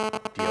to deal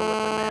with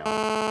their mail.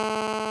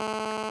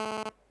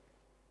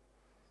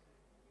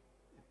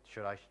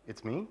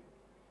 It's me?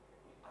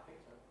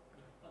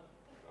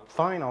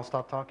 Fine, I'll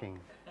stop talking.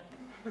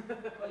 Well,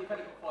 you've only got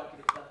 5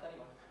 minutes left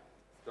anyway.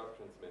 Stop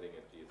transmitting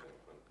at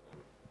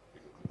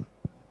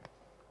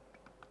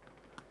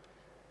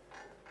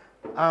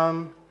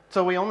GSM.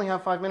 So we only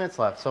have 5 minutes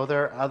left. So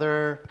there are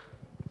other.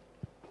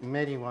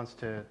 Mehdi wants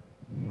to.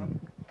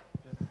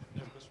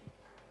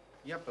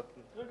 Yeah, but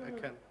I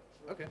can.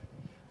 Okay.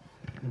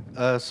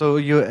 So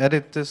you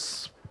added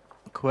this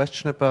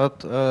question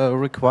about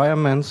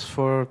requirements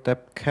for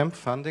Debconf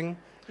funding.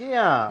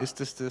 Yeah. Is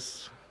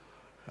this?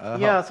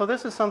 Yeah. So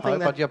this is something how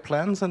that. about your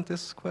plans on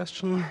this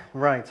question?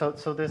 Right. So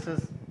this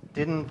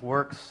didn't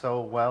work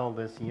so well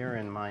this year,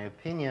 in my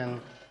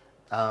opinion,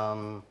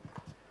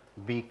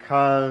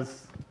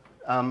 because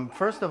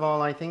first of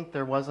all, I think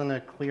there wasn't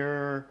a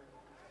clear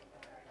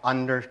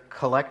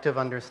collective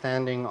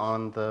understanding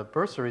on the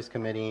Bursaries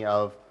Committee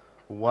of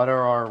what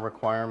are our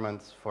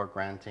requirements for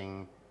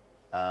granting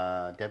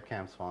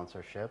Debconf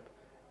sponsorship,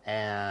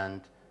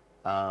 and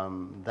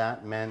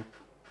that meant,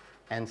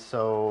 and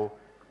so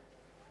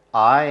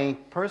I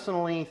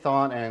personally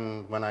thought,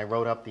 and when I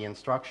wrote up the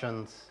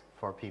instructions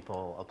for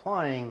people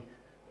applying,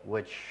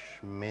 which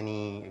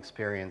many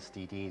experienced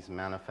DDs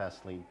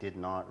manifestly did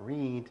not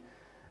read,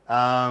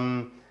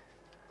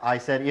 I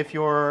said, if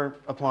you're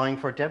applying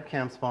for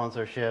Debconf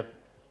sponsorship,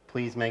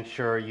 please make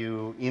sure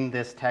you, in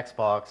this text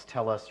box,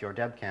 tell us your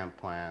Debconf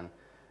plan.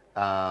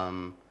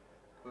 Where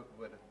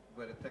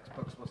the text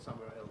box was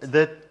somewhere else.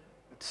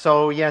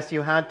 So yes,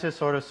 you had to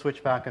sort of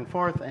switch back and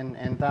forth,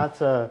 and that's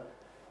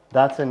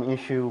an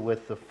issue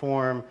with the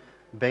form.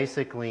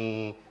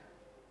 Basically,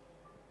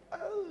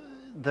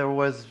 it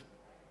was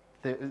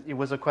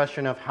a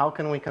question of how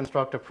can we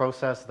construct a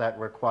process that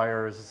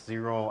requires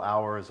 0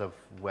 hours of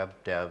web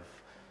dev.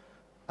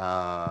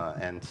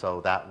 And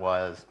so that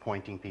was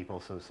pointing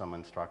people to some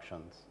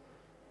instructions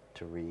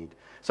to read.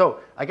 So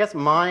I guess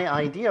my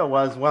idea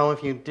was, well,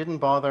 if you didn't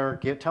bother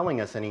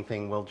telling us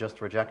anything, we'll just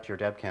reject your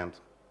Debconf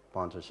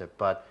sponsorship.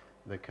 But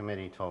the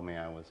committee told me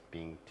I was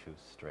being too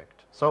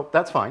strict. So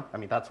that's fine. I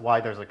mean, that's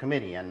why there's a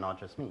committee and not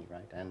just me,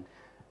 right? And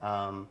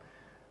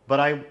but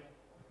I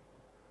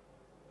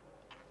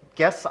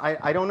guess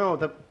I don't know.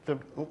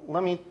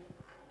 Let me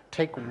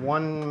take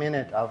 1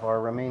 minute of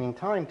our remaining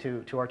time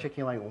to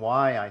articulate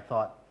why I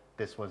thought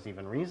this was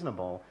even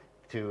reasonable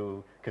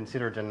to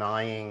consider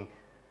denying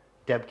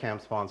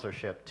Debconf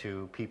sponsorship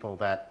to people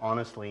that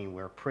honestly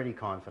we're pretty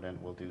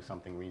confident will do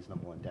something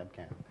reasonable in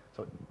Debconf.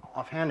 So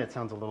offhand it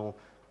sounds a little,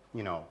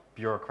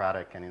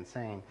 bureaucratic and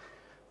insane.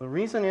 The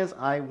reason is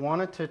I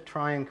wanted to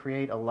try and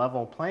create a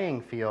level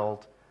playing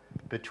field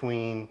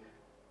between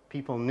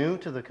people new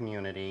to the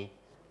community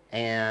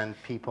and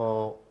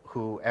people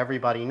who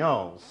everybody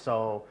knows.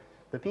 So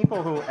the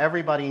people who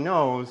everybody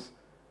knows,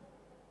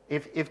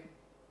 if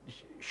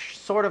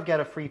sort of get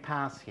a free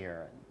pass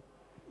here.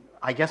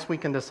 I guess we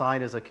can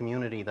decide as a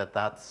community that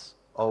that's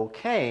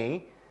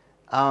okay,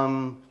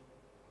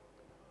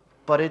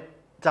 but it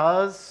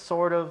does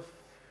sort of,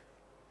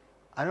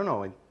 I don't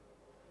know,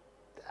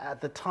 at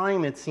the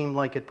time it seemed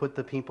like it put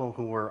the people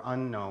who were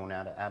unknown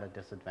at a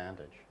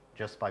disadvantage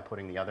just by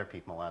putting the other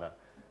people at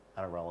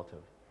a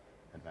relative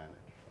advantage.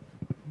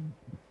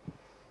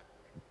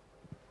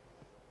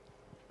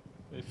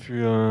 If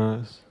you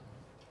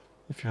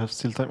have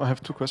still time, I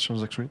have two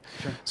questions actually.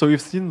 Sure. So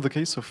you've seen the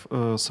case of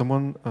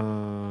someone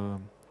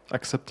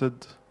accepted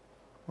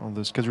on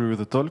the schedule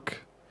with a talk,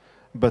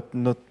 but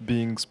not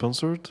being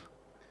sponsored.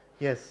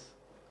 Yes.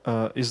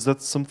 Is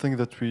that something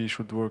that we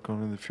should work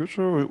on in the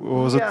future, or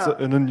was Yeah.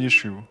 it an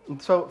issue?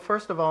 So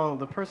first of all,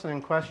 the person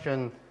in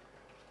question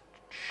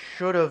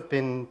should have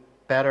been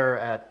better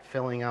at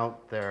filling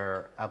out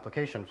their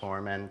application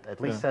form and at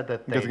least said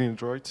that Getting they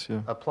it right,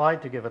 yeah.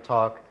 applied to give a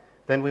talk.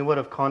 Then we would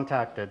have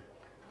contacted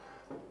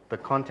the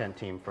content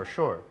team for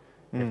sure.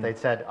 If they'd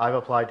said, I've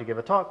applied to give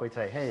a talk, we'd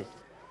say, hey,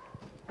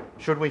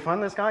 should we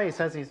fund this guy? He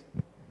says he's,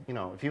 you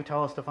know, if you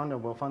tell us to fund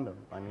him, we'll fund him.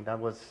 I mean, that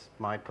was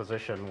my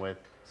position with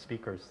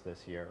speakers this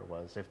year,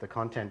 was if the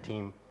content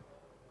team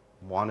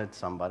wanted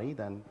somebody,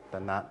 then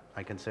that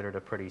I considered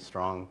a pretty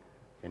strong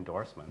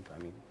endorsement. I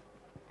mean,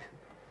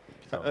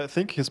 I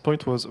think his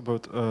point was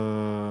about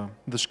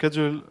the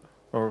schedule,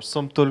 or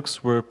some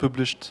talks were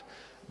published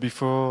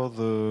before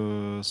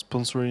the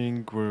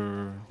sponsoring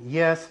were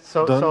yes,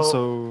 done.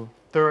 So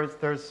there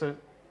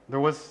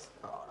was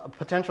a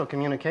potential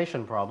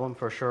communication problem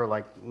for sure.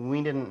 Like,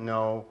 we didn't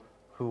know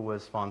who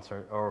was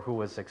sponsored or who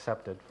was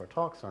accepted for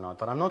talks or not.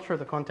 But I'm not sure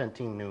the content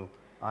team knew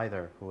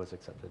either who was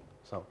accepted.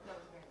 So,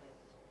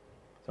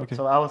 Okay.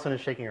 so Alison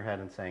is shaking her head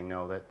and saying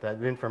no,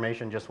 that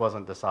information just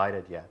wasn't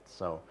decided yet.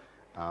 So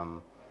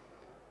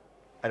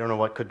I don't know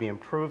what could be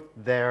improved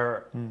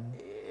there,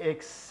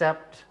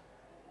 except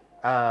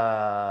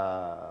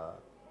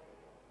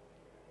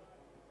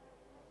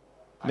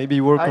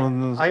maybe work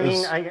on. I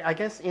mean, I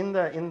guess in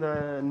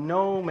the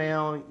no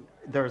mail,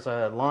 there's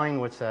a line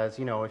which says,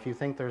 you know, if you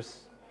think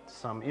there's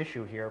some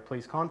issue here,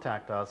 please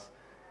contact us.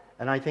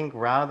 And I think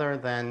rather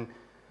than,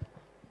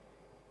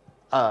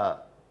 I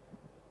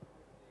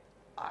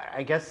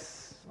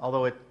guess,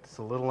 although it's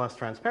a little less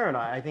transparent,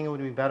 I think it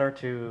would be better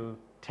to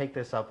take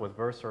this up with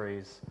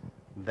Bursaries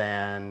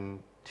than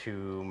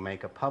to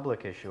make a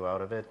public issue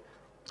out of it.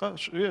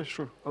 Yeah,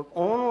 sure.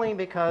 Only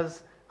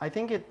because I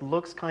think it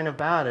looks kind of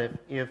bad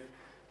if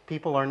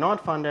people are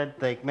not funded,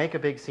 they make a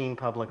big scene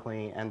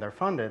publicly, and they're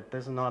funded.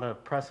 This is not a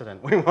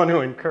precedent we want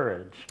to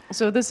encourage.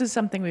 So this is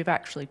something we've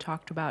actually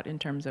talked about in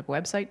terms of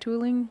website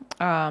tooling.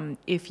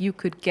 If you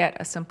could get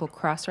a simple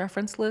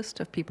cross-reference list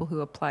of people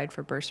who applied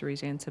for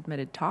bursaries and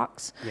submitted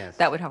talks, Yes.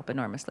 that would help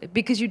enormously.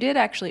 Because you did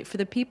actually, for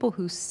the people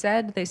who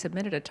said they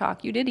submitted a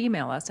talk, you did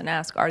email us and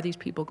ask, are these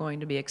people going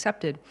to be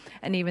accepted?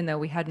 And even though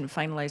we hadn't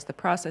finalized the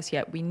process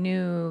yet, we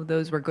knew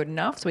those were good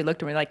enough. So we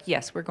looked and we were like,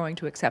 yes, we're going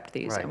to accept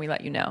these, Right. and we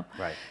let you know.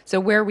 Right. So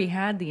where we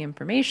had the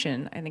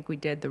information, I think we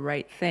did the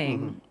right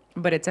thing,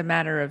 but it's a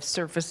matter of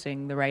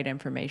surfacing the right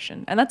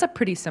information. And that's a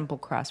pretty simple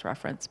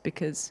cross-reference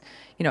because,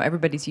 you know,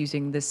 everybody's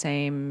using the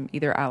same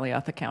either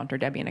Alioth account or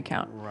Debian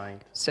account. Right.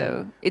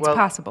 So it's Well,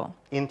 possible.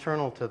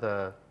 Internal to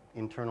the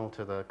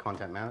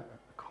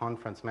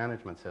conference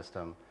management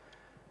system,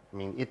 I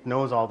mean, it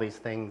knows all these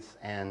things,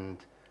 and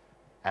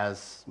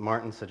as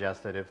Martin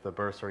suggested, if the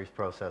bursaries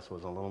process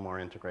was a little more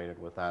integrated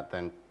with that,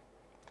 then,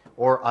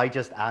 or I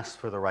just asked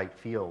for the right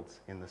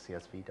fields in the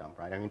CSV dump,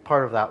 right? I mean,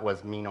 part of that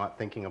was me not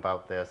thinking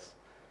about this.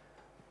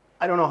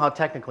 I don't know how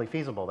technically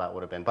feasible that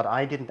would have been, but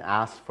I didn't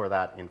ask for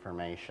that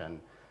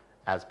information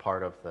as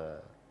part of the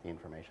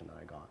information that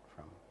I got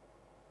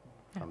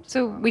from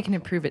So Stefano. we can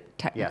improve it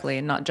technically Yes.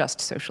 and not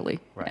just socially.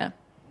 Right.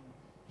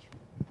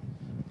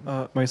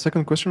 Yeah. My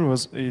second question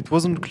was, it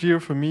wasn't clear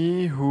for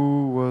me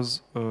who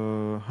was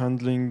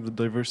handling the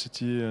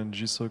diversity and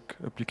GSOC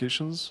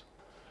applications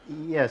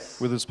Yes.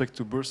 with respect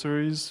to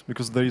bursaries,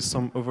 because there is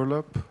some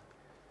overlap.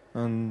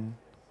 And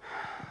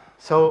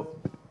So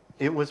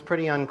it was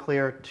pretty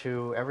unclear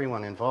to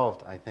everyone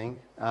involved, I think.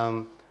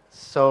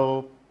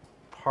 So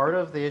part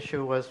of the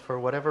issue was, for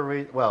whatever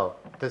reason, well,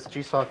 this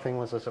GSOC thing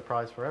was a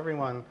surprise for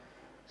everyone.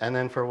 And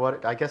then for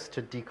what, I guess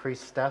to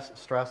decrease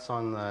stress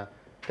on the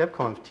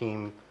Debconf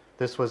team,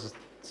 this was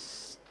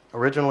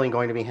originally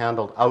going to be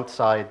handled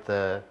outside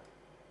the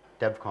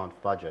Debconf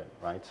budget,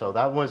 right? So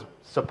that was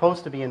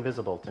supposed to be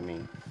invisible to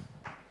me,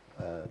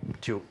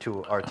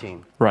 to our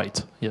team.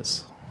 Right,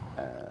 yes.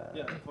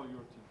 yeah, for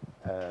your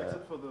team,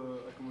 except for the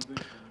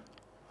accommodation.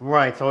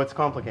 Right, so it's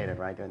complicated,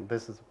 right? And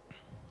this is,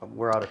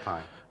 we're out of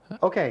time.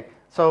 Okay,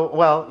 so,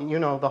 well, you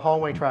know, the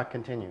hallway track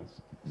continues.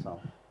 So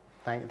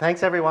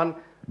thanks, everyone.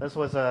 This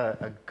was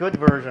a good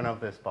version of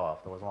this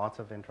BOF. There was lots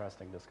of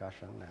interesting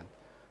discussion, and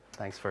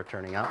thanks for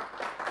turning out.